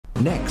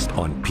Next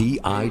on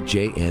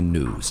PIJN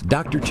News,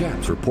 Dr.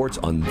 Chaps reports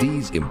on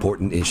these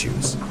important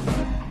issues.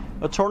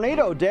 A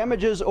tornado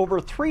damages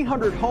over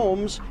 300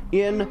 homes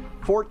in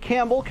Fort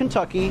Campbell,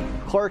 Kentucky,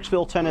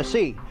 Clarksville,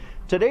 Tennessee.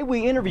 Today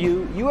we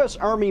interview U.S.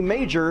 Army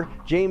Major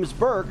James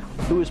Burke,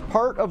 who is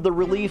part of the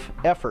relief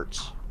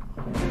efforts.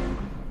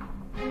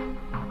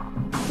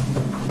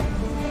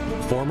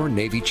 Former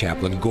Navy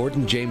chaplain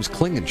Gordon James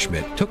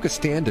Klingenschmitt took a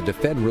stand to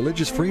defend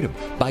religious freedom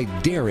by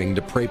daring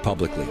to pray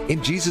publicly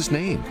in Jesus'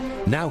 name.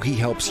 Now he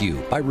helps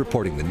you by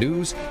reporting the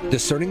news,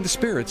 discerning the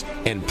spirits,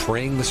 and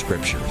praying the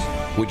scriptures.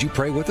 Would you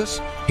pray with us?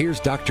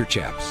 Here's Dr.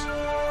 Chaps.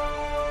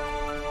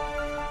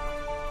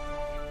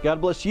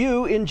 God bless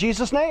you in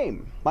Jesus'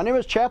 name. My name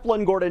is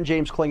Chaplain Gordon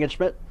James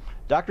Klingenschmitt,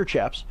 Dr.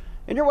 Chaps,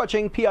 and you're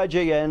watching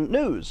PIJN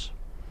News.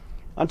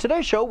 On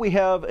today's show, we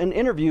have an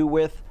interview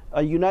with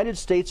a United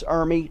States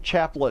Army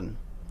chaplain.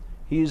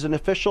 He's an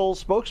official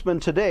spokesman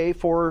today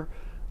for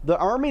the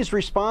Army's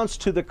response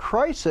to the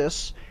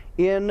crisis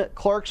in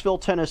Clarksville,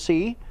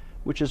 Tennessee,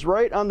 which is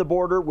right on the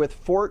border with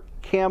Fort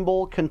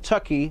Campbell,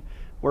 Kentucky,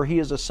 where he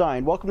is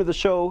assigned. Welcome to the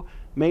show,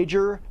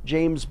 Major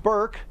James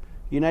Burke,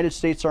 United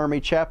States Army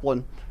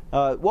chaplain.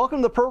 Welcome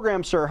to the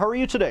program, sir. How are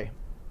you today?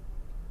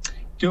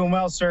 Doing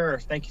well, sir.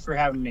 Thank you for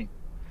having me.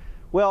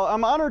 Well,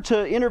 I'm honored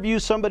to interview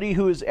somebody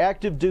who is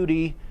active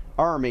duty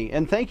Army,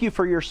 and thank you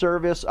for your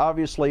service,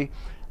 obviously.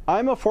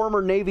 I'm a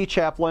former Navy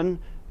chaplain.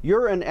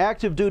 You're an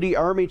active duty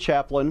Army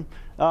chaplain.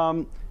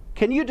 Can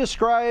you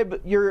describe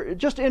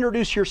just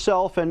introduce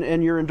yourself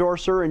and your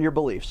endorser and your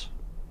beliefs?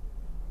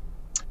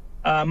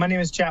 My name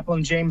is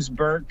Chaplain James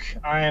Burke.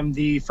 I am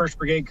the 1st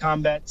Brigade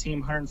Combat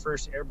Team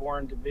 101st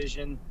Airborne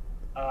Division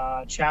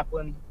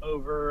chaplain,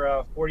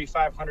 over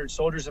 4,500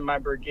 soldiers in my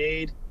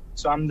brigade.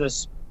 So I'm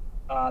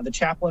the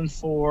chaplain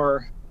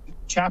for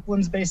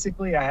chaplains,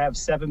 basically. I have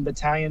 7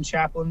 battalion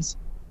chaplains,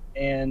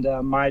 and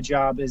my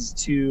job is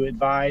to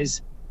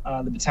advise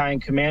the battalion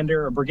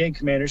commander, or brigade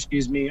commander,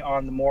 excuse me,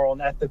 on the moral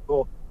and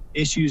ethical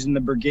issues in the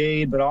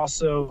brigade, but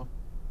also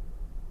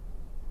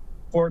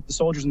support the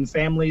soldiers and the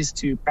families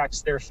to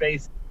practice their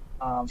faith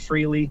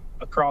freely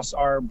across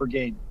our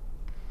brigade.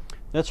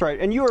 That's right.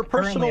 And you are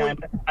personally...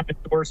 Currently, I'm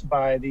endorsed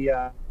by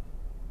the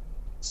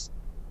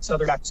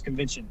Southern Baptist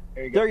Convention.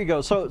 There you go.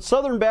 So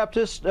Southern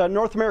Baptist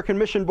North American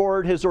Mission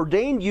Board has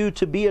ordained you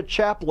to be a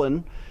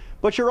chaplain,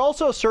 but you're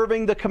also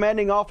serving the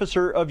commanding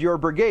officer of your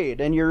brigade,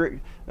 and you're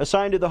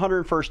assigned to the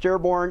 101st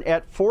Airborne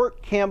at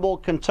Fort Campbell,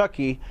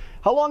 Kentucky.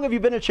 How long have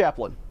you been a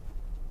chaplain?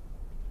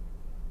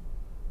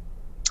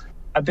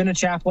 I've been a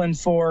chaplain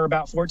for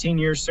about 14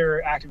 years,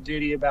 sir. Active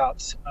duty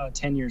about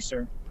 10 years,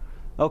 sir.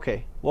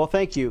 Okay. Well,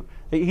 thank you.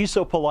 He's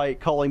so polite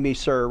calling me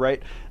sir,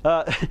 right?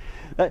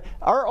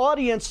 Our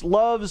audience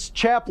loves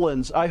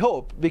chaplains, I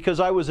hope, because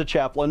I was a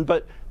chaplain,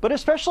 but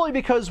especially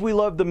because we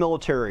love the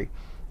military.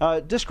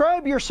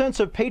 Describe your sense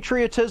of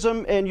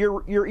patriotism and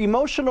your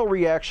emotional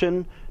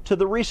reaction to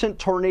the recent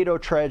tornado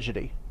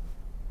tragedy.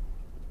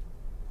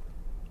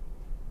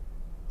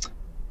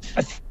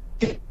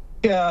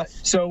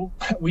 So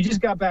we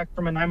just got back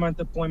from a 9-month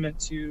deployment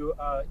to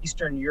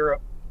Eastern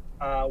Europe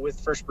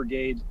with 1st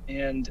Brigade,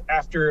 and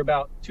after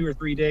about 2 or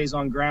 3 days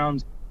on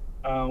ground,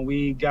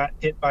 we got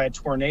hit by a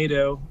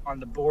tornado on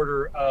the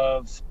border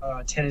of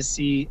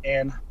Tennessee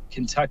and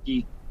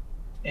Kentucky.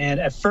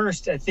 And at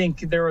first, I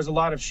think there was a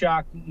lot of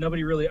shock.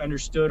 Nobody really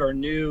understood or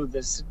knew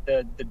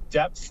the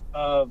depth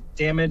of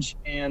damage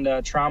and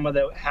trauma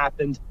that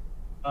happened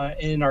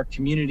in our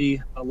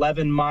community.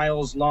 11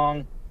 miles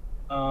long.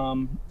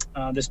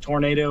 This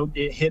tornado,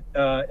 it hit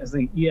as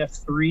an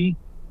EF3.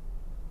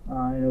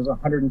 And it was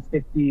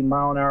 150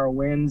 mile an hour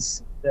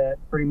winds that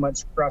pretty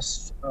much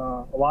crushed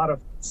a lot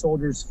of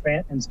soldiers'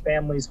 and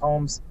families'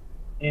 homes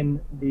in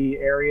the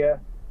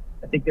area.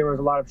 I think there was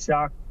a lot of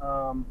shock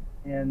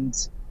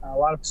and a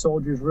lot of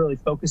soldiers really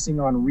focusing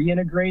on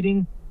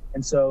reintegrating.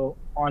 And so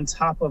on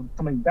top of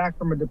coming back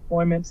from a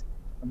deployment,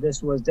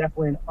 this was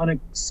definitely an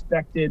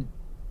unexpected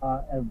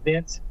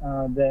event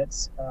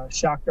that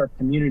shocked our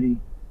community.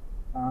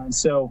 And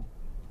so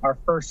our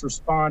first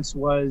response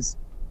was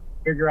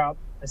figure out,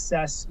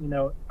 assess,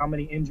 how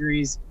many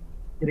injuries,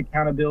 get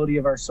accountability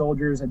of our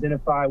soldiers,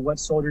 identify what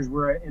soldiers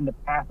were in the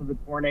path of the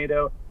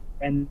tornado,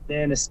 and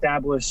then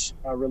establish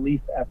relief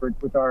efforts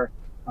with our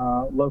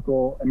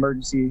local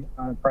emergency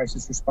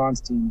crisis response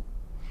team.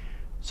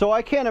 So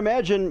I can't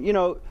imagine,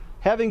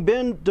 having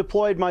been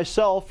deployed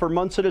myself for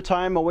months at a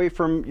time away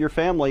from your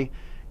family,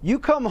 you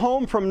come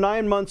home from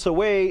 9 months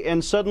away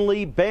and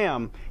suddenly,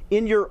 bam,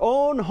 in your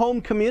own home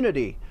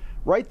community,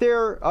 right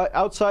there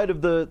outside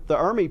of the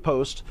Army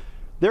post,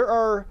 there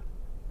are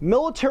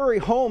military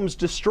homes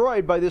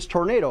destroyed by this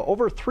tornado.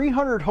 Over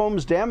 300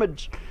 homes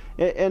damaged,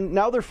 and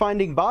now they're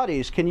finding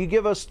bodies. Can you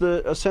give us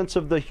a sense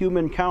of the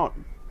human count?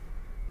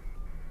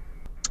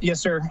 Yes,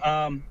 sir.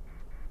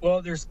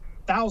 Well, there's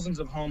thousands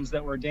of homes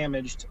that were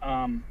damaged.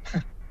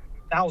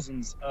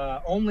 Thousands.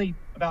 Only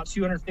about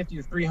 250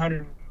 to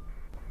 300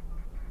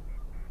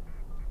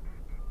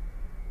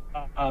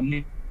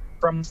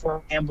 from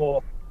Fort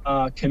Campbell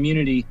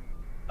community.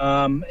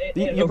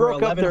 You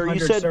broke up there. You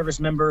said service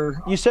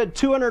member. You said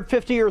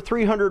 250 or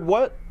 300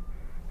 what?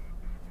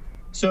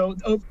 So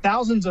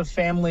thousands of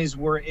families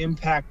were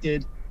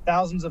impacted.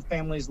 Thousands of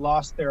families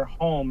lost their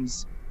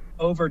homes.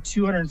 Over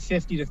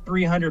 250 to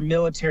 300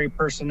 military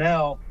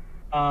personnel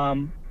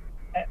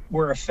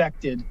were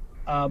affected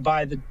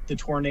by the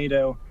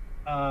tornado.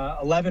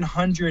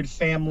 1,100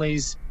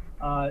 families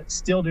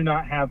still do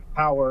not have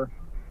power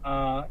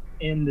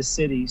in the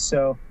city.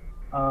 So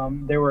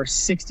there were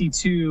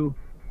 62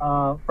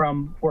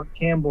 from Fort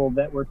Campbell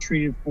that were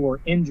treated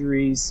for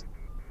injuries.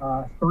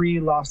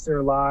 3 lost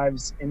their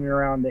lives in and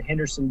around the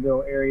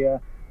Hendersonville area,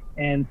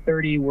 and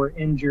 30 were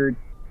injured,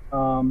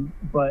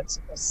 but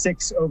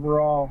 6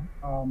 overall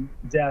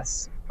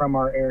deaths from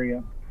our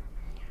area.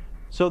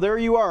 So there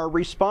you are,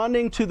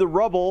 responding to the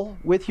rubble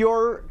with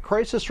your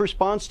crisis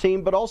response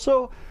team, but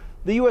also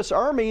the U.S.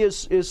 Army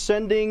is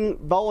sending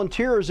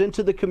volunteers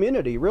into the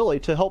community, really,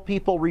 to help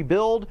people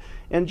rebuild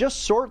and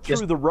just sort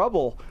through the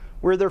rubble,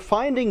 where they're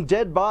finding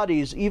dead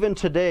bodies even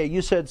today.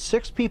 You said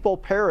 6 people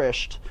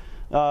perished.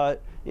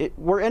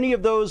 Were any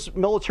of those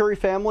military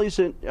families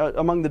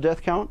among the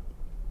death count?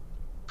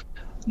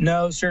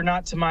 No, sir,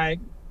 not to my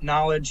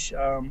knowledge.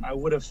 I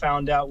would have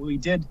found out. We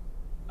did,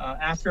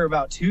 after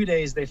about 2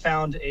 days, they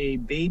found a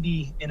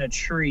baby in a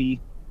tree,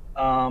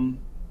 and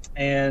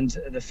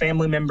the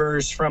family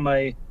members from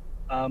a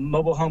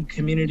mobile home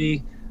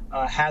community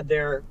had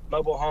their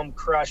mobile home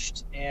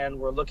crushed and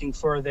were looking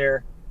for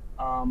their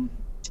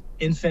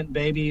infant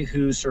baby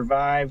who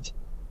survived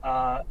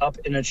up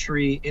in a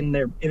tree in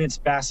its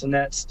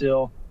bassinet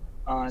still.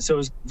 So it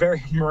was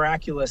very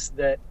miraculous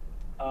that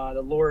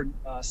the Lord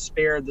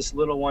spared this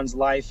little one's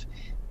life.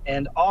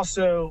 And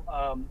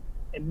also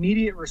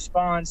immediate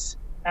response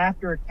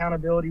after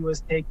accountability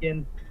was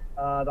taken.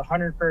 The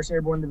 101st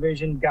Airborne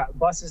Division got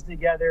buses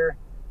together.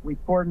 We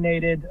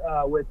coordinated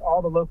with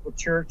all the local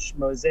church,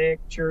 Mosaic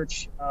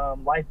Church,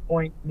 Life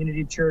Point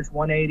Community Church,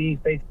 180,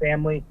 Faith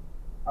Family,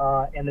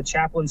 and the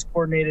chaplains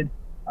coordinated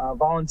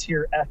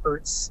volunteer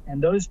efforts.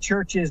 And those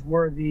churches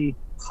were the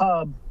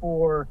hub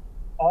for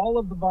all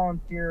of the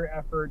volunteer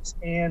efforts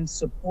and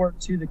support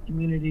to the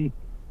community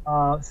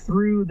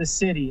through the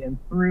city and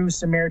through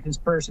Samaritan's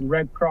Purse and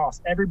Red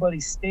Cross.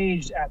 Everybody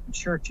staged at the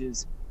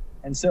churches.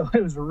 And so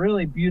it was a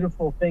really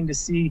beautiful thing to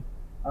see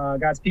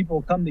God's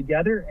people come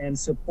together and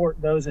support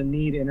those in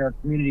need in our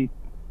community.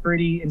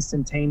 Pretty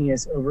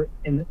instantaneous.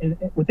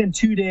 Within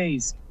 2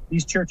 days,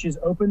 these churches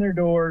opened their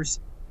doors,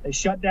 they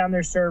shut down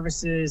their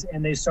services,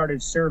 and they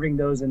started serving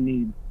those in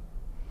need.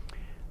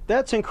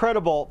 That's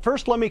incredible.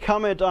 First, let me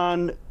comment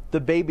on the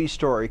baby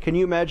story. Can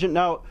you imagine?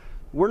 Now,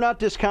 we're not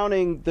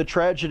discounting the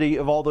tragedy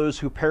of all those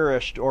who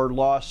perished or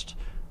lost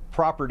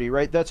property,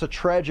 right? That's a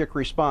tragic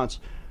response.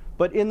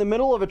 But in the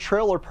middle of a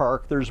trailer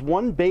park, there's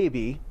one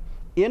baby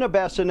in a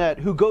bassinet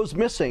who goes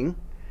missing,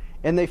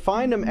 and they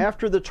find him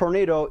after the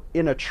tornado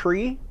in a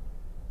tree,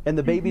 and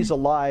the baby's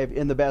alive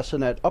in the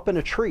bassinet up in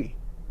a tree.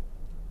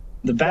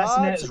 The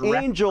bassinet God's is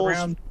wrapped angels,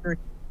 around the tree.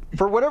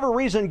 For whatever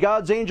reason,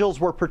 God's angels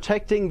were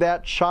protecting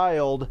that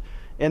child,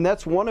 and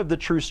that's one of the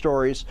true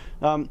stories.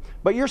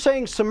 But you're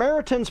saying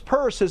Samaritan's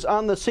Purse is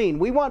on the scene.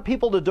 We want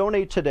people to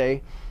donate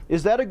today.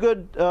 Is that a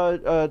good,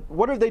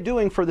 what are they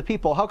doing for the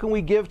people? How can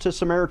we give to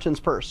Samaritan's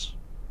Purse?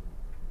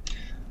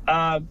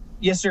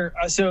 Yes, sir.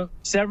 So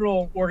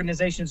several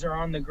organizations are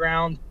on the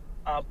ground.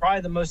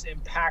 Probably the most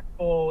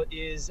impactful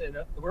is an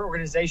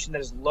organization that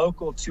is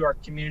local to our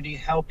community,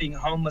 helping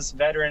homeless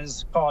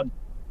veterans, called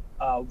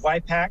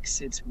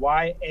YPACS. It's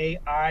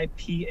YAIPAKS.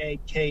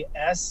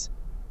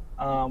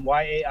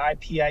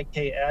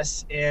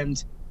 YAIPIKS.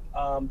 And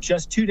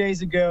just 2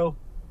 days ago,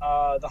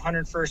 the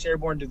 101st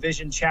Airborne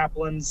Division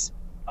chaplains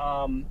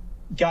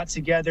got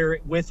together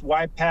with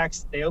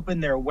YPACS. They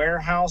opened their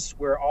warehouse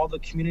where all the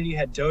community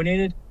had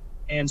donated,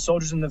 and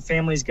soldiers and the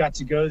families got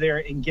to go there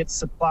and get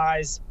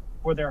supplies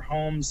for their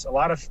homes. A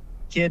lot of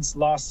kids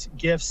lost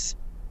gifts.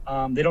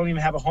 They don't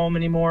even have a home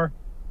anymore.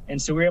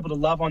 And so we were able to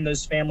love on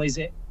those families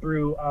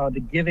through the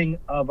giving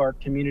of our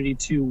community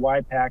to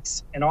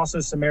YPACS, and also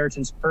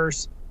Samaritan's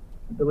Purse,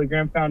 the Billy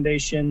Graham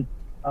Foundation,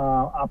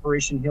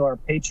 Operation Heal Our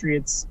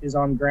Patriots is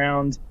on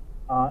ground,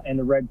 and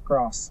the Red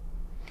Cross.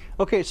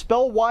 Okay,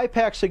 spell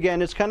YPACS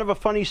again. It's kind of a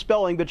funny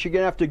spelling, but you're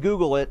going to have to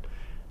Google it.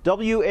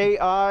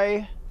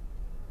 W-A-I...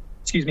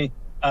 Excuse me.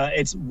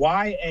 It's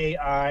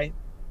YAIPAKS.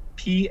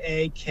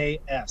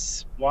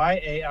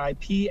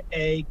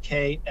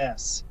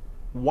 YAIPAKS.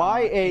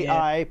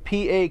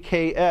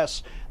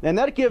 YAIPAKS. And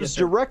that gives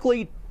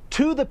directly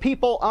to the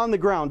people on the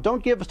ground.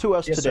 Don't give to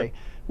us today. Sir.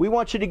 We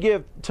want you to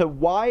give to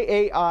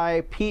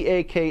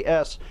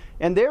YAIPAKS.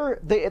 And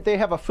they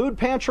have a food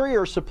pantry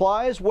or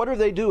supplies. What are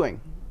they doing?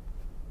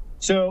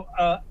 So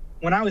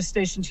when I was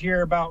stationed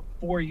here about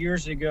 4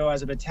 years ago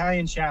as a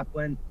battalion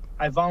chaplain,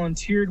 I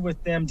volunteered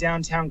with them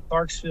downtown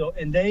Clarksville,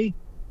 and they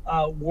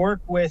work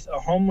with a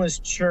homeless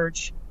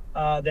church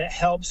that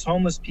helps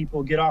homeless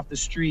people get off the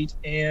street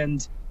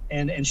and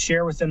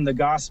share with them the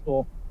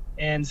gospel.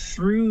 And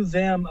through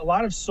them, a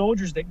lot of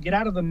soldiers that get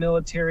out of the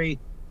military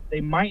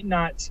they might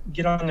not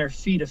get on their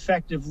feet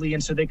effectively.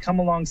 And so they come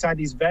alongside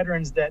these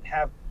veterans that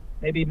have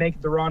maybe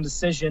made the wrong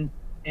decision,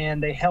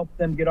 and they help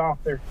them get on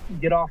their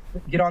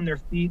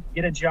feet,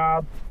 get a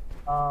job,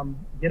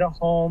 get a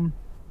home,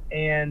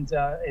 and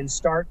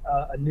start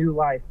a new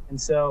life.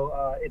 And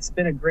so it's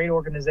been a great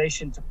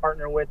organization to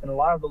partner with, and a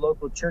lot of the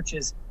local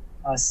churches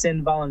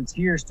send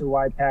volunteers to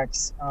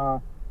YPACs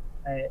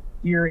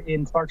here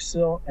in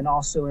Clarksville and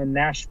also in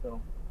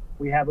Nashville.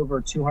 We have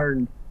over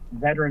 200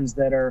 veterans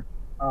that are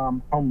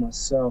homeless.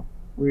 So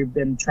we've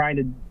been trying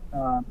to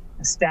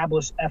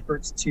establish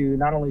efforts to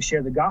not only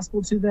share the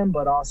gospel to them,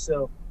 but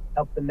also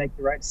help them make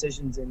the right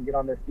decisions and get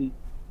on their feet.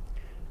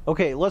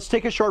 Okay, let's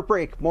take a short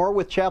break. More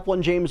with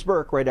Chaplain James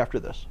Burke right after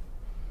this.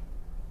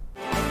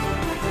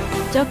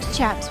 Dr.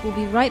 Chaps will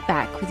be right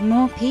back with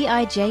more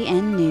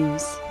PIJN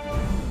news.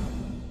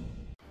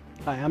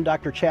 Hi, I'm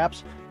Dr.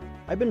 Chaps.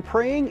 I've been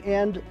praying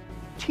and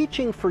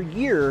teaching for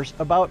years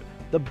about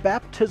the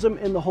baptism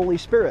in the Holy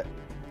Spirit,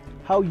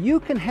 how you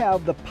can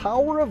have the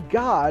power of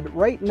God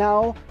right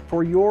now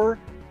for your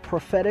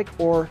prophetic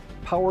or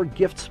power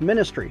gifts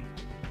ministry.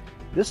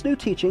 This new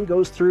teaching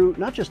goes through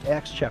not just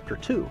Acts chapter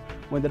 2,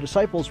 when the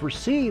disciples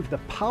received the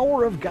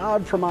power of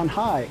God from on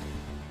high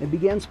and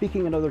began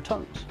speaking in other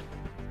tongues.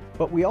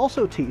 But we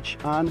also teach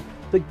on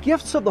the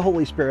gifts of the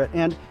Holy Spirit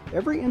and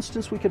every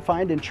instance we could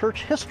find in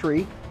church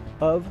history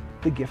of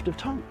the gift of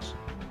tongues.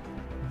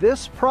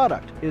 This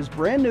product is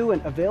brand new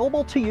and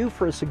available to you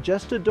for a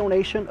suggested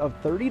donation of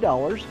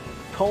 $30.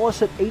 Call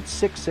us at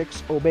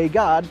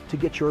 866-OBEY-GOD to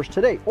get yours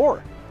today,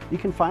 or you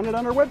can find it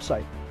on our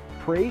website,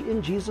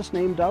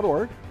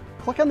 prayinjesusname.org.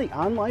 Click on the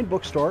online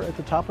bookstore at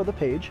the top of the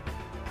page,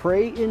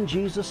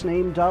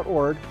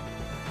 prayinjesusname.org,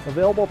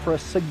 available for a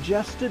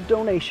suggested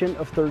donation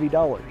of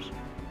 $30.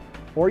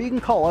 Or you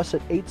can call us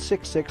at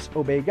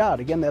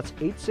 866-OBEY-GOD. Again, that's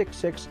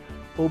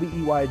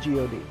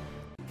 866-OBEYGOD.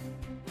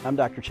 I'm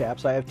Dr.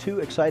 Chaps. I have two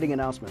exciting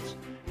announcements.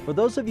 For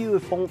those of you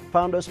who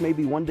found us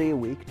maybe one day a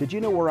week, did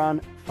you know we're on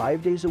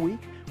 5 days a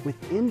week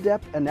with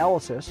in-depth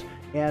analysis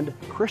and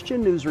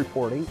Christian news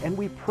reporting, and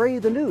we pray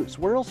the news?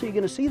 Where else are you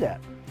going to see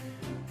that?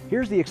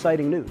 Here's the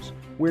exciting news.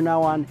 We're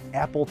now on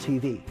Apple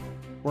TV.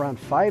 We're on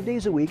 5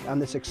 days a week on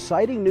this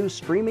exciting new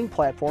streaming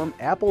platform,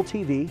 Apple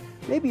TV.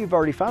 Maybe you've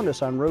already found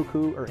us on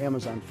Roku or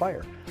Amazon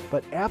Fire,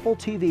 but Apple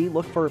TV,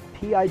 look for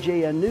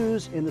PIJN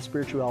News in the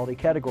spirituality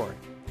category.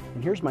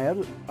 And here's my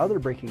other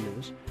breaking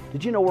news.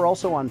 Did you know we're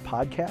also on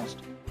podcast?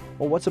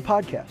 Well, what's a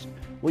podcast?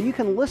 Well, you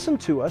can listen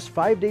to us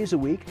 5 days a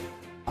week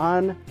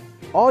on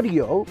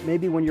audio,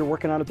 maybe when you're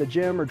working out at the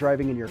gym or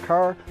driving in your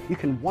car. You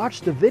can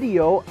watch the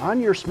video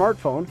on your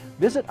smartphone.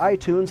 Visit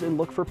iTunes and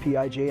look for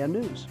PIJN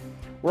News.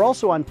 We're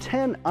also on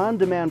 10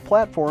 on-demand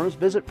platforms.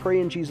 Visit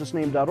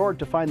prayinjesusname.org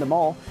to find them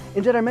all.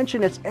 And did I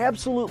mention it's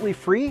absolutely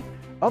free?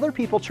 Other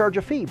people charge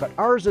a fee, but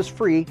ours is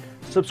free.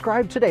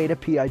 Subscribe today to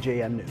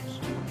PIJN News.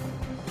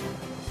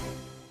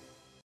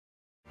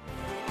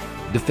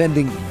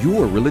 Defending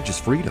your religious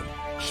freedom.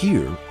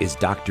 Here is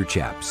Dr.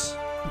 Chaps.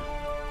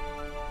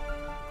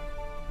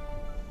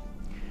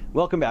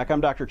 Welcome back.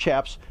 I'm Dr.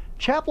 Chaps.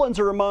 Chaplains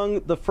are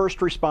among the first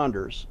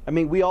responders. I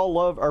mean, we all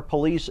love our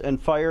police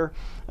and fire.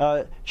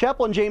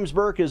 Chaplain James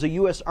Burke is a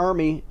U.S.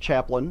 Army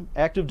chaplain,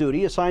 active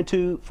duty, assigned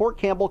to Fort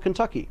Campbell,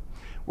 Kentucky,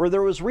 where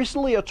there was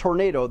recently a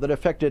tornado that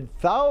affected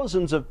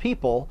thousands of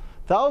people,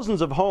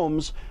 thousands of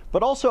homes,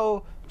 but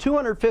also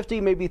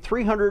 250, maybe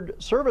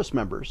 300 service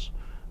members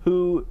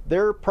who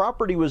their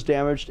property was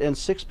damaged, and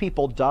 6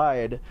 people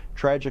died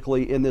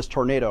tragically in this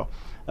tornado.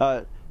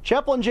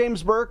 Chaplain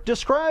James Burke,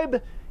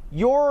 describe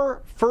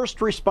your first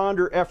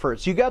responder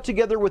efforts. You got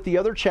together with the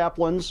other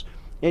chaplains,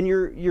 and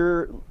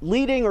you're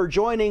leading or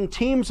joining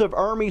teams of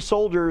Army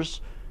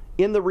soldiers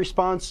in the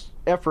response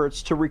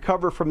efforts to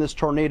recover from this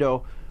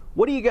tornado.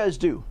 What do you guys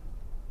do?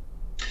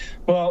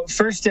 Well,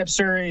 first step,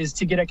 sir, is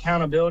to get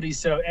accountability.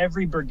 So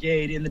every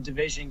brigade in the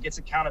division gets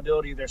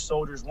accountability of their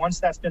soldiers. Once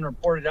that's been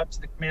reported up to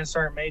the command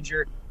sergeant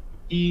major,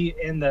 he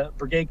and the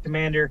brigade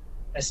commander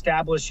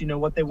establish,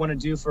 what they want to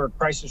do for a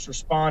crisis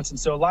response. And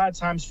so a lot of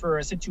times for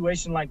a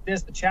situation like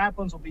this, the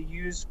chaplains will be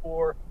used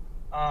for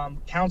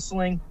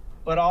counseling,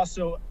 but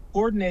also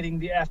coordinating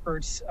the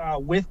efforts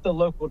with the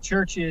local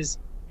churches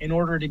in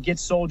order to get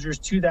soldiers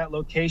to that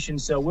location.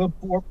 So we'll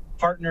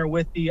partner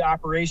with the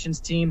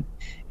operations team,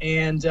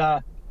 and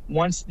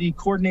once the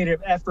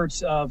coordinated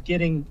efforts of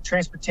getting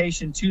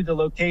transportation to the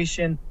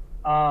location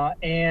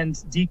and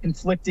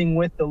deconflicting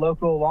with the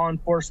local law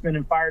enforcement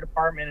and fire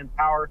department and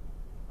power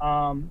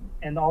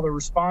and all the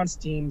response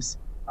teams,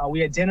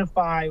 we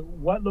identify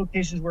what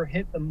locations were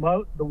hit the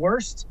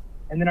worst,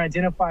 and then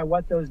identify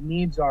what those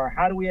needs are.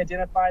 How do we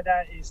identify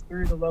that? Is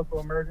through the local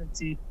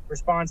emergency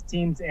response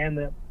teams and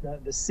the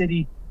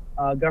city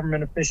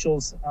government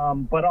officials,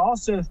 but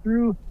also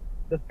through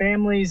the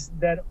families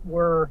that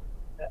were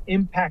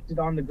impacted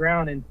on the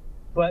ground.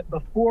 But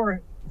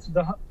before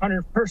the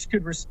 101st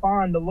could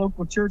respond, the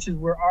local churches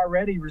were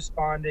already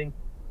responding.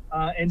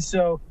 And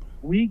so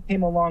we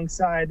came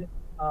alongside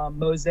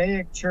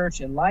Mosaic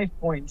Church and Life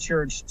Point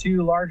Church,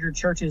 2 larger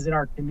churches in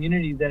our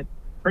community that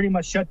pretty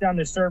much shut down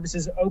their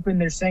services, opened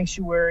their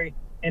sanctuary,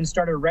 and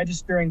started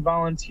registering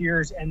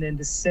volunteers and then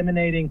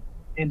disseminating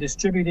and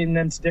distributing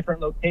them to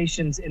different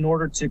locations in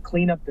order to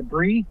clean up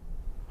debris.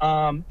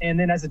 And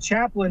then as a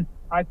chaplain,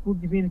 I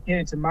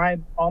communicated to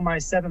all my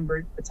 7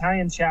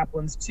 battalion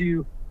chaplains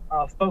to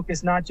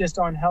focus not just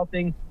on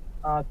helping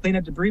clean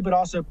up debris, but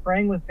also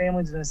praying with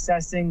families and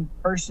assessing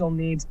personal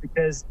needs,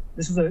 because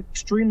this was an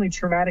extremely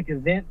traumatic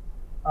event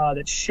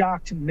that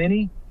shocked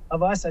many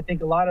of us. I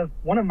think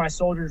one of my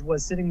soldiers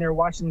was sitting there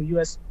watching the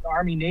U.S.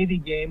 Army-Navy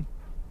game.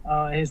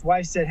 And his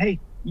wife said, "Hey,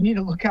 you need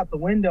to look out the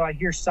window. I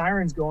hear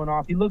sirens going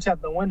off." He looks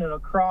out the window, and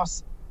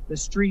across the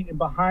street and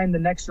behind the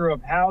next row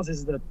of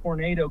houses, the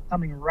tornado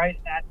coming right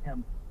at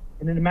him.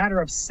 And in a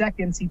matter of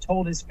seconds, he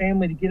told his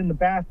family to get in the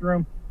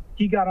bathroom.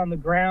 He got on the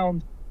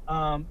ground,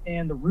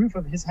 and the roof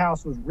of his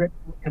house was ripped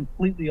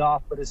completely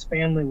off, but his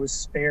family was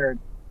spared.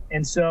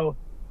 And so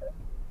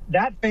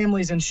that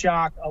family's in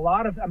shock.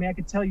 I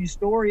could tell you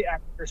story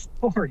after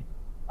story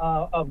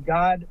of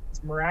God's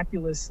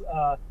miraculous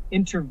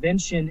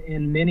intervention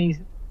in many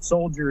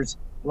soldiers'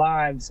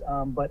 lives.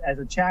 But as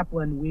a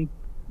chaplain, we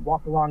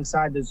walk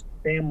alongside those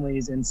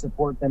families and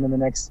support them in the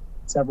next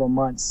several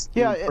months.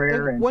 Yeah,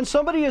 when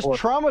somebody is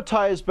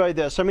traumatized by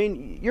this, I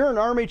mean, you're an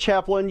Army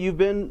chaplain, you've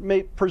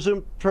been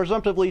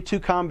presumptively to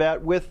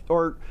combat with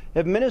or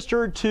have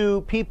ministered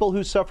to people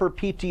who suffer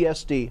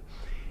PTSD.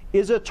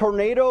 Is a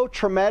tornado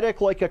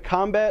traumatic like a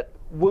combat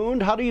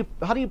wound? How do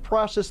you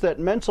process that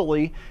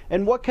mentally,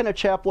 and what can a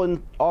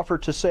chaplain offer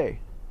to say?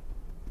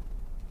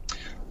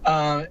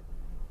 The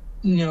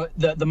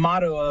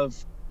motto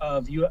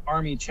of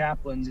Army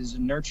chaplains is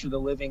nurture the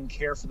living,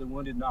 care for the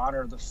wounded, and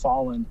honor the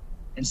fallen.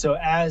 And so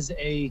as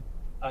a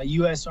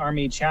U.S.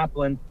 Army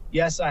chaplain,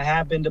 yes, I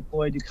have been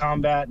deployed to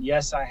combat.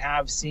 Yes, I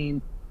have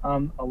seen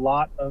a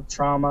lot of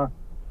trauma.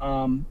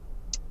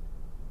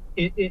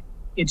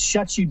 It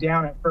shuts you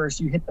down at first.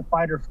 You hit the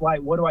fight or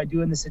flight. What do I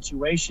do in this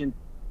situation?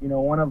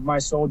 One of my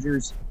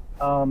soldiers,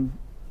 he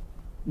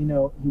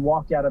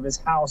walked out of his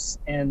house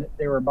and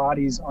there were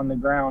bodies on the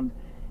ground.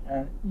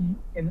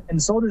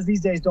 And soldiers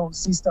these days don't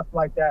see stuff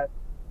like that.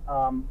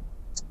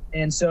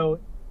 And so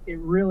it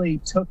really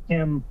took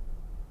him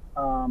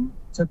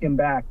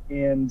back,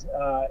 and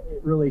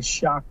it really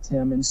shocked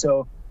him. And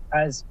so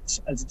as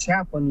a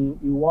chaplain,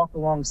 you walk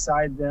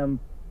alongside them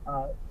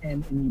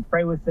and you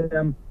pray with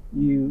them.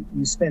 You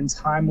spend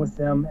time with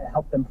them and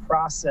help them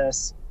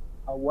process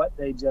what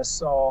they just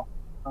saw.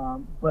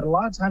 But a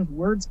lot of times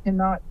words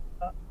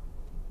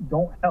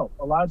don't help.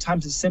 A lot of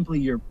times it's simply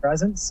your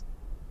presence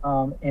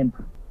and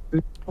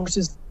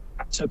resources.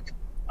 I took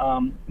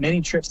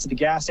many trips to the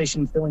gas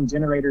station filling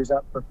generators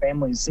up for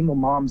families, single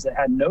moms that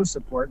had no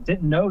support,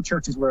 didn't know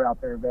churches were out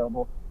there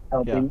available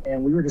helping,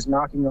 and we were just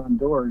knocking on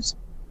doors.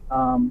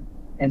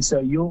 And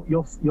so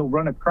you'll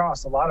run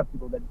across a lot of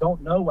people that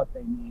don't know what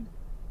they need.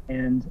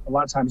 And a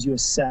lot of times you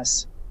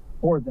assess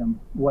for them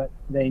what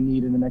they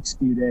need in the next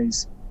few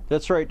days.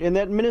 That's right. And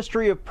that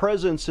ministry of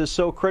presence is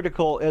so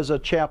critical as a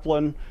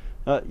chaplain.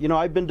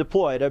 I've been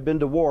deployed. I've been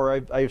to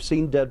war. I've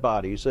seen dead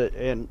bodies.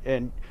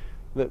 And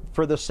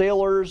for the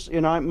sailors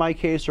in my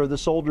case, or the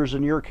soldiers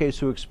in your case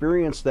who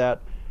experience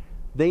that,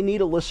 they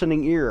need a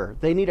listening ear.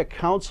 They need a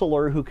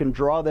counselor who can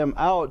draw them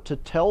out to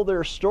tell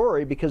their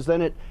story, because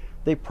then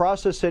they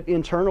process it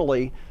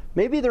internally.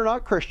 Maybe they're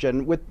not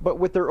Christian, but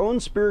with their own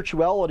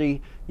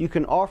spirituality, you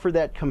can offer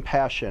that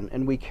compassion,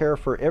 and we care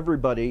for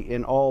everybody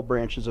in all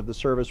branches of the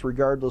service,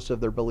 regardless of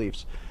their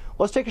beliefs.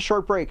 Let's take a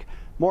short break.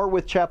 More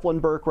with Chaplain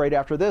Burke right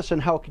after this,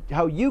 and how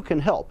you can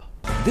help.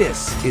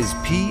 This is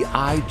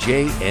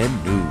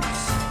PIJN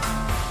News.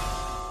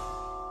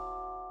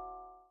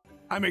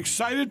 I'm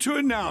excited to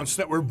announce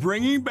that we're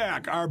bringing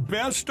back our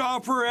best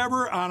offer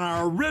ever on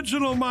our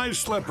original My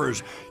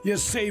Slippers. You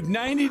save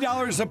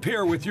 $90 a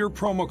pair with your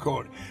promo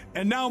code.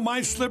 And now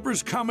My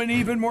Slippers come in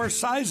even more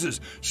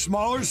sizes.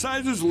 Smaller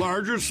sizes,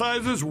 larger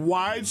sizes,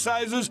 wide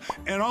sizes,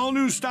 and all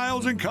new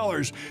styles and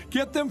colors.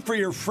 Get them for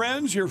your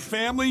friends, your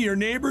family, your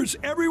neighbors,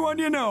 everyone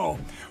you know.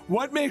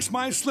 What makes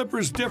My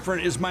Slippers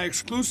different is my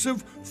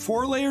exclusive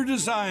 4-layer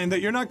design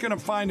that you're not going to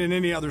find in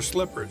any other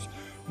slippers.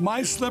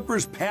 My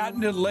Slippers'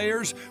 patented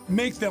layers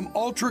make them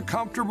ultra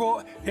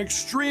comfortable,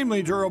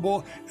 extremely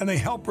durable, and they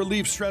help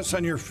relieve stress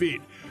on your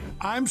feet.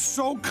 I'm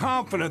so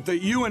confident that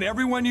you and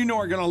everyone you know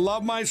are going to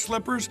love My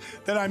Slippers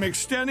that I'm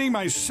extending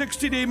my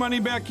 60-day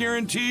money-back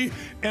guarantee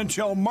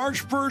until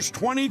March 1st,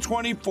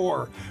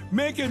 2024,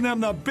 making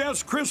them the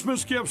best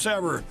Christmas gifts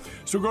ever.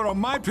 So go to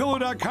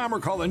MyPillow.com or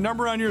call the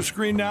number on your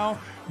screen now.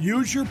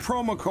 Use your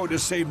promo code to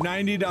save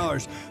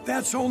 $90.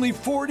 That's only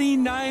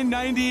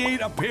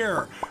 $49.98 a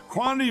pair.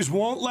 Quantities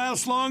won't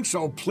last long,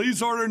 so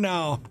please order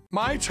now.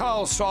 My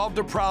Towels solved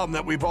a problem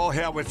that we've all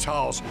had with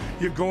towels.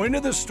 You go into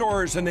the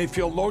stores and they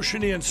feel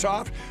lotiony and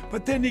soft,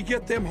 but then you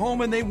get them home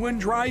and they wind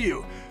dry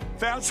you.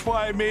 That's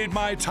why I made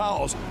My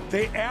Towels.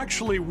 They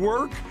actually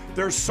work,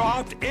 they're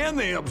soft, and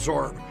they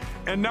absorb.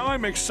 And now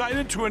I'm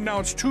excited to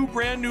announce 2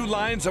 brand new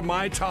lines of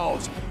My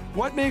Towels.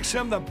 What makes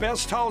them the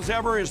best towels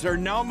ever is they're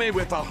now made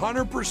with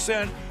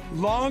 100%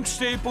 long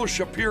staple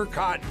Shapir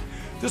cotton.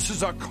 This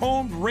is a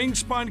combed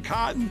ring-spun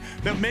cotton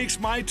that makes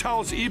my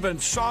towels even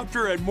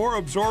softer and more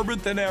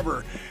absorbent than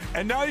ever.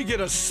 And now you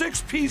get a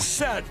 6-piece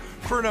set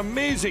for an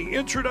amazing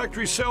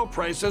introductory sale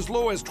price as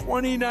low as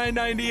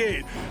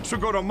 $29.98. So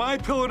go to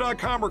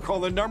mypillow.com or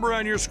call the number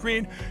on your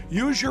screen.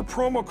 Use your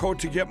promo code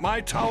to get my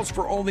towels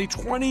for only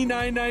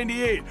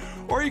 $29.98.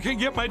 Or you can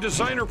get my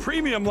designer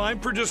premium line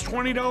for just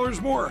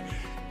 $20 more.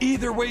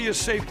 Either way, you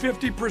save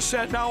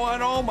 50% now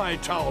on all my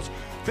towels.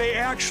 They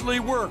actually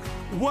work.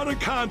 What a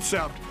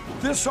concept.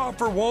 This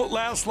offer won't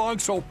last long,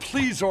 so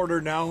please order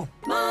now.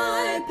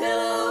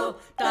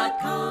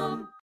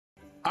 mypillow.com.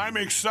 I'm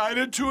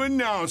excited to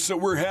announce that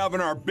we're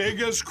having our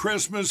biggest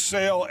Christmas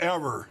sale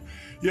ever.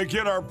 You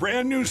get our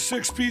brand new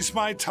 6-piece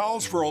My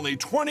Towels for only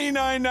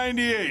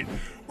 $29.98.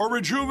 Or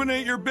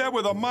rejuvenate your bed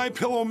with a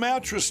MyPillow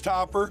mattress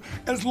topper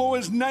as low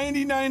as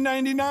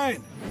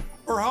 $99.99.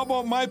 Or how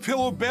about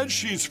MyPillow bed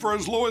sheets for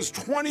as low as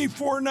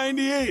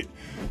 $24.98?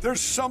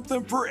 There's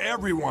something for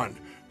everyone.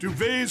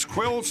 Duvets,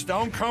 quilts,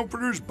 down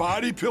comforters,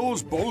 body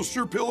pillows,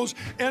 bolster pillows,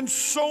 and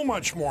so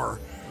much more.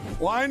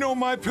 Well, I know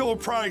MyPillow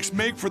products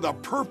make for the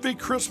perfect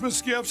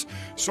Christmas gifts,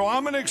 so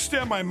I'm going to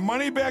extend my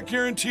money-back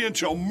guarantee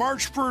until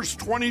March 1st,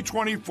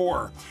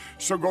 2024.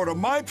 So go to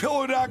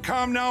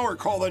MyPillow.com now or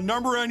call the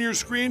number on your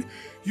screen.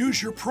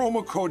 Use your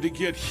promo code to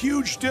get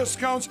huge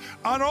discounts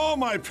on all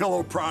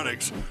MyPillow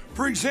products.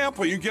 For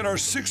example, you get our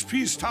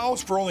 6-piece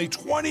towels for only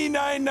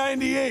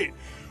 $29.98.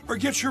 Or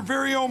get your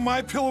very own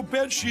MyPillow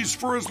bed sheets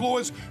for as low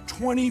as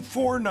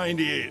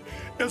 $24.98.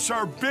 It's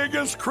our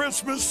biggest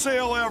Christmas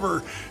sale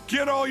ever.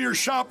 Get all your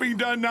shopping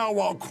done now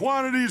while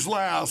quantities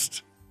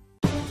last.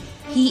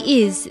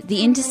 He is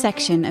the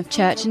intersection of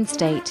church and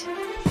state.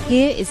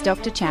 Here is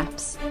Dr.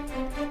 Chaps.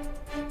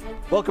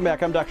 Welcome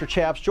back. I'm Dr.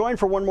 Chaps, joined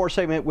for one more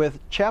segment with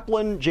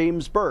Chaplain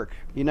James Burke,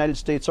 United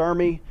States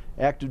Army,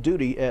 active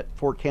duty at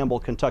Fort Campbell,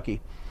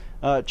 Kentucky.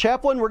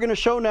 Chaplain, we're going to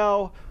show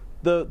now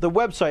the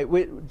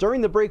website.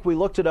 During the break, we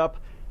looked it up.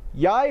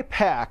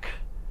 YPAC.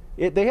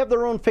 They have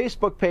their own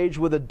Facebook page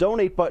with a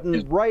donate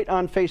button right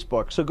on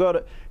Facebook. So go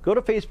to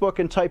Facebook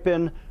and type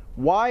in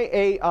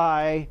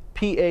YAIPAK.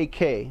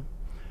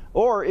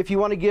 Or if you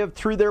want to give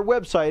through their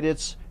website,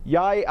 it's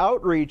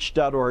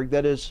YAOutreach.org.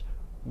 That is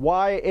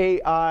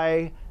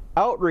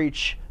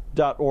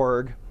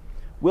YAIOutreach.org.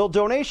 Will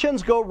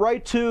donations go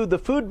right to the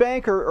food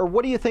bank, or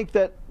what do you think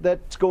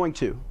that's going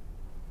to?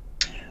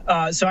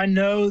 So I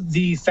know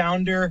the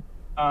founder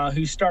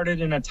who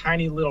started in a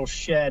tiny little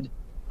shed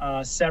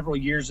several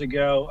years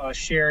ago,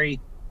 Sherry,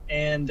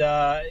 and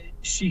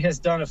she has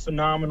done a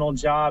phenomenal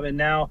job. And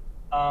now,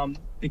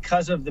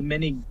 because of the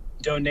many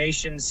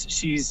donations,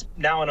 she's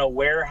now in a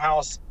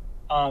warehouse,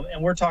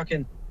 and we're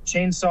talking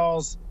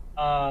chainsaws,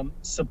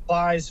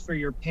 supplies for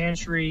your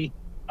pantry,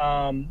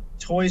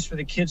 toys for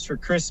the kids for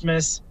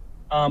Christmas.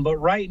 But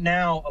right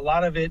now, a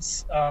lot of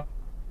it's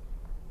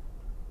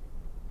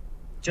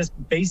just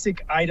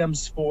basic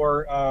items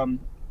for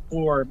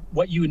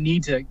what you would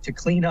need to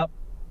clean up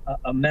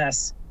a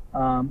mess,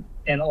 and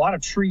a lot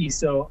of trees.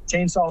 So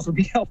chainsaws would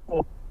be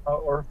helpful,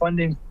 or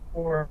funding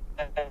for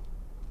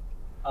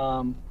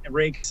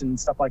rakes and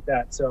stuff like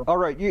that. So all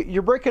right,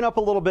 you're breaking up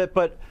a little bit,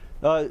 but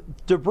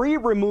debris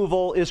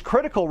removal is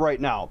critical right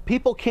now.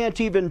 People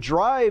can't even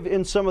drive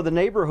in some of the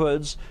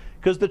neighborhoods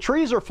because the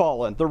trees are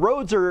fallen. The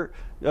roads are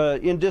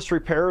in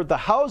disrepair. The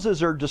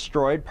houses are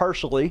destroyed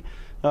partially,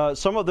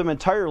 some of them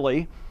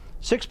entirely.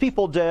 6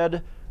 people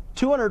dead,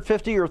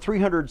 250 or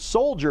 300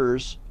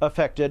 soldiers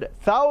affected,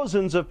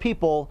 thousands of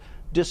people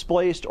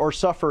displaced or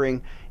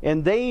suffering,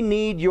 and they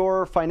need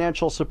your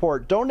financial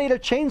support. Donate a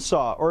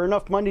chainsaw or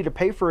enough money to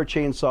pay for a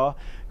chainsaw.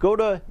 Go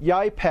to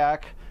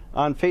YPAC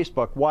on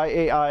Facebook,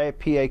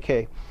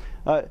 YAIPAK.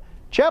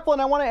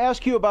 Chaplain, I want to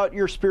ask you about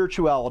your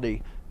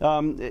spirituality.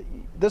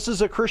 This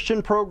is a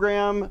Christian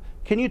program.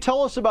 Can you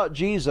tell us about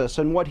Jesus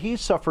and what he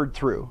suffered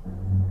through?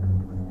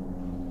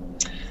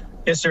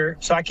 Yes, sir.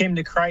 So I came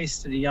to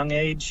Christ at a young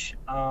age,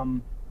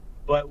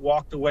 but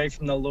walked away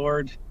from the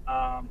Lord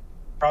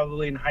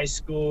probably in high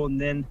school. And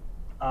then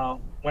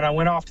when I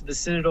went off to the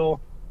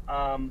Citadel,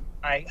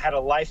 I had a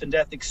life and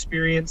death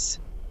experience.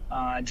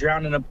 I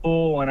drowned in a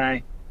pool,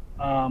 and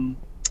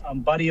a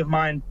buddy of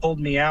mine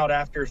pulled me out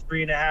after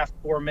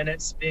 3.5-4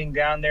 minutes being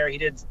down there. He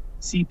did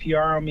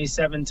CPR on me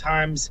 7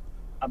 times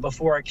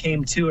before I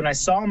came to. And I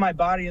saw my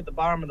body at the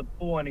bottom of the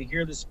pool, and I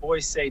hear this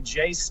voice say,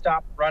 "Jay,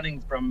 stop running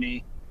from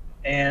me."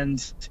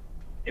 And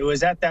it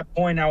was at that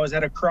point I was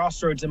at a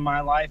crossroads in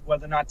my life,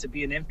 whether or not to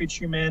be an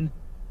infantryman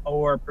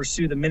or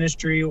pursue the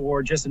ministry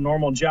or just a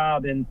normal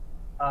job. And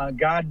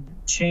God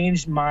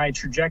changed my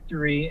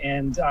trajectory,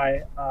 and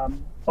I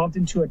bumped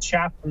into a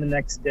chaplain the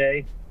next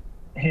day.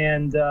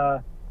 And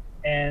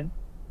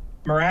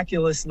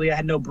miraculously, I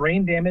had no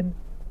brain damage.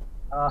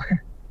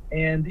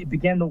 And it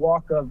began the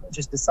walk of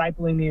just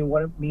discipling me and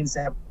what it means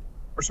to have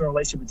a personal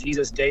relationship with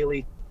Jesus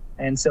daily.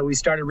 And so we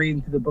started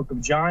reading through the book of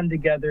John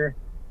together.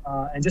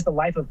 And just the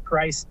life of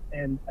Christ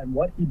and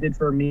what he did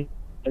for me,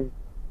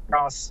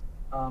 across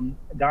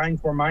dying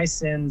for my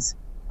sins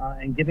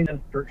and giving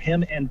them for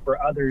him and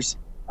for others,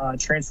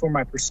 transformed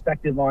my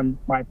perspective on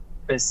my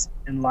purpose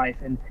in life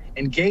and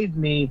gave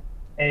me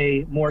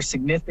a more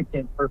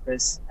significant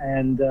purpose.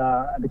 And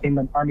I became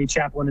an Army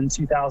chaplain in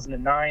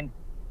 2009.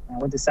 I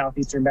went to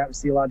Southeastern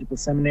Baptist Theological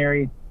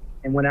Seminary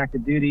and went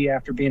active duty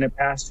after being a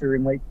pastor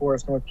in Lake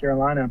Forest, North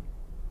Carolina.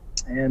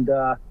 And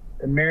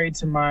been married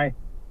to my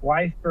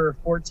wife for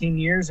 14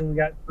 years, and we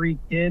got 3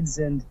 kids,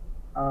 and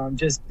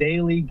just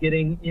daily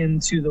getting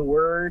into the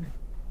Word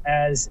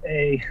as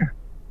a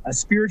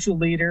spiritual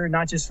leader,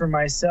 not just for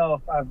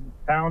myself. I've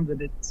found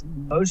that it's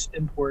most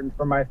important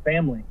for my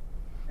family.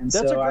 And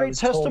that's so a great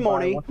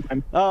testimony.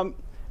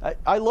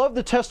 I love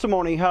the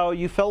testimony, how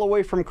you fell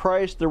away from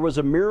Christ. There was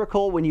a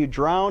miracle when you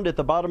drowned at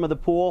the bottom of the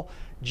pool.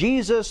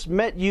 Jesus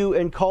met you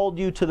and called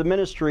you to the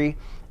ministry,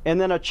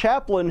 and then a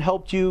chaplain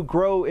helped you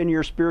grow in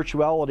your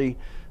spirituality.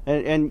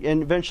 And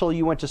eventually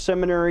you went to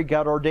seminary,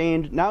 got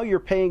ordained. Now you're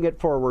paying it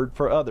forward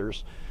for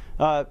others.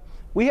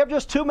 We have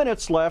just 2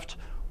 minutes left.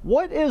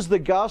 What is the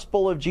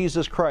gospel of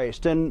Jesus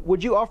Christ? And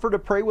would you offer to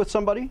pray with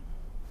somebody?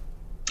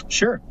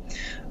 Sure.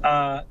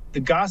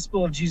 The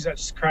gospel of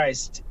Jesus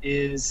Christ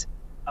is,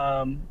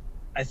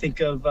 I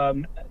think of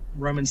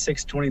Romans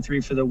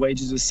 6:23, for the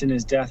wages of sin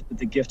is death, but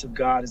the gift of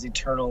God is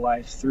eternal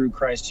life through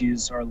Christ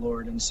Jesus our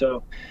Lord. And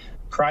so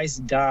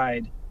Christ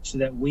died so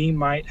that we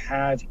might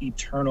have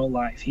eternal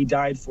life. He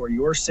died for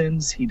your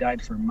sins. He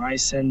died for my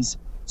sins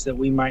so that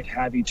we might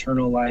have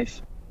eternal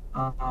life.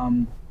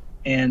 And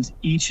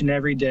each and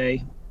every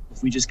day,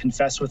 if we just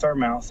confess with our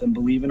mouth and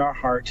believe in our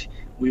heart,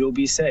 we will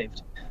be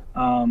saved.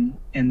 And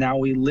now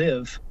we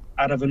live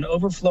out of an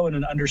overflow and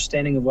an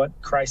understanding of what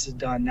Christ has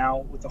done.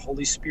 Now with the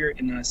Holy Spirit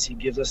in us, he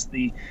gives us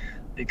the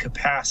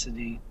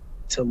capacity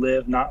to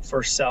live not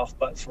for self,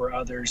 but for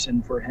others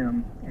and for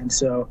him. And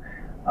so,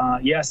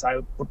 yes, I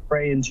would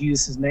pray in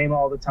Jesus' name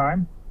all the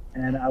time,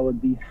 and I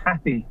would be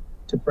happy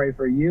to pray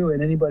for you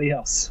and anybody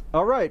else.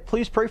 All right,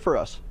 please pray for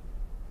us.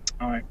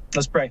 All right,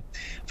 let's pray.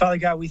 Father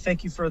God, we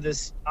thank you for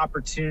this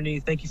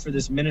opportunity. Thank you for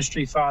this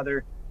ministry,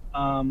 Father,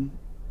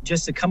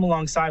 just to come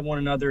alongside one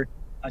another,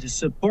 to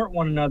support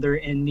one another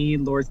in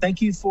need, Lord.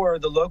 Thank you for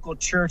the local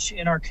church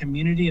in our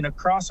community and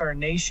across our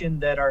nation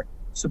that are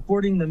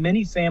supporting the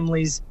many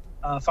families,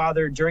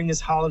 Father, during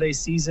this holiday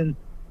season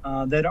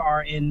that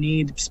are in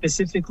need,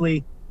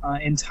 specifically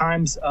in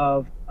times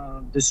of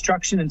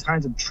destruction, in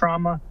times of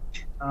trauma.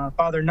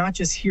 Father, not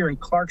just here in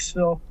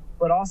Clarksville,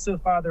 but also,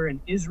 Father, in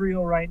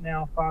Israel right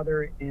now,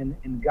 Father,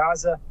 in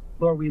Gaza.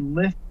 Lord, we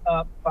lift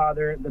up,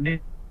 Father,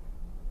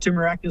 to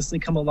miraculously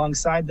come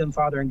alongside them,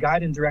 Father, and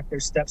guide and direct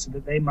their steps so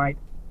that they might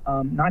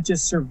not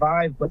just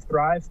survive, but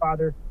thrive,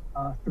 Father,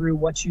 through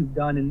what you've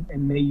done.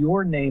 And may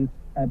your name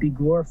be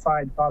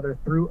glorified, Father,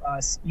 through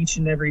us each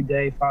and every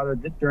day, Father,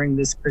 during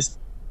this Christmas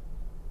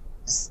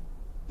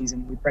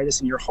season. We pray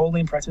this in your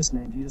holy and precious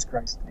name, Jesus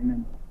Christ.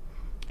 Amen.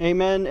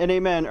 Amen and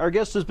amen. Our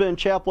guest has been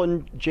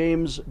Chaplain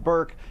James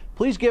Burke.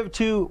 Please give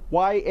to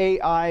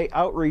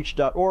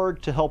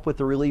yaioutreach.org to help with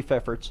the relief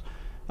efforts.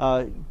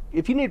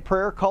 If you need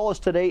prayer, call us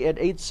today at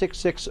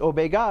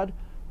 866-OBEY-GOD.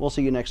 We'll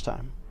see you next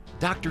time.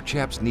 Dr.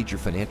 Chaps needs your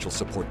financial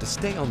support to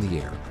stay on the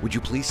air. Would you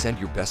please send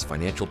your best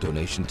financial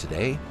donation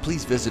today?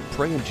 Please visit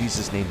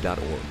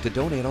prayinjesusname.org to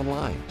donate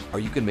online. Or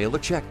you can mail a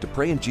check to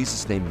Pray in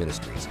Jesus' Name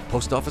Ministries,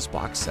 Post Office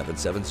Box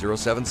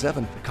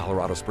 77077,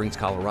 Colorado Springs,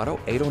 Colorado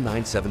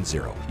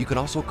 80970. You can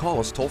also call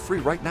us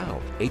toll-free right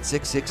now,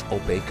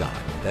 866-OBEY-GOD.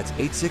 That's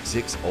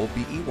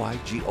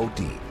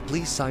 866-OBEYGOD.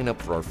 Please sign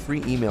up for our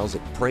free emails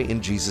at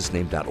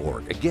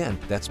prayinjesusname.org. Again,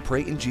 that's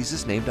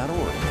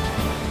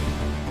prayinjesusname.org.